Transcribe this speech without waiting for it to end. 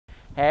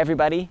Hey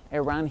everybody,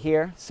 Eran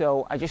here.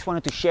 So I just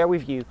wanted to share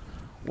with you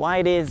why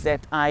it is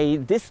that I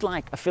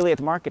dislike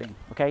affiliate marketing.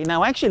 Okay,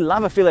 now I actually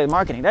love affiliate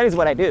marketing. That is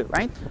what I do,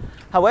 right?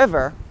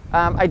 However,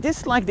 I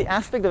dislike the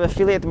aspect of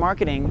affiliate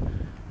marketing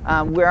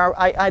where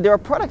there are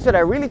products that I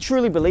really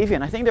truly believe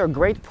in. I think they're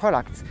great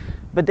products,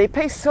 but they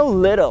pay so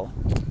little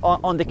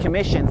on the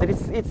commissions that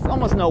it's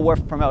almost not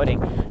worth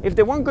promoting. If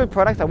they weren't good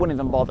products, I wouldn't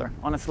even bother,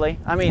 honestly.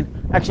 I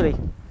mean, actually,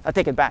 I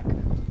take it back.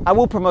 I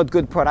will promote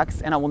good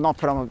products and I will not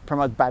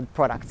promote bad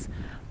products.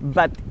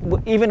 But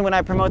even when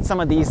I promote some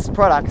of these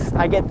products,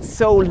 I get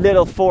so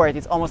little for it,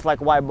 it's almost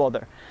like, why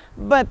bother?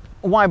 But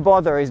why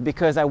bother is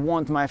because I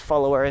want my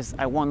followers,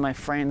 I want my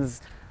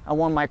friends, I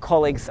want my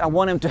colleagues, I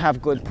want them to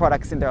have good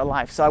products in their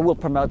life, so I will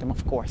promote them,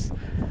 of course.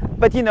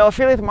 But you know,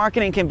 affiliate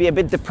marketing can be a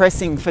bit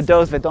depressing for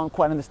those that don't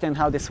quite understand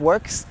how this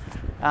works.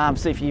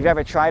 So if you've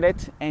ever tried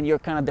it and you're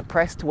kind of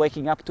depressed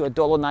waking up to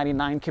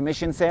 $1.99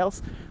 commission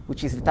sales,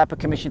 which is the type of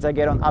commissions I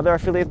get on other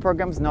affiliate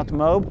programs, not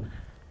Mob,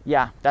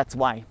 yeah, that's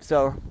why.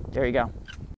 So there you go.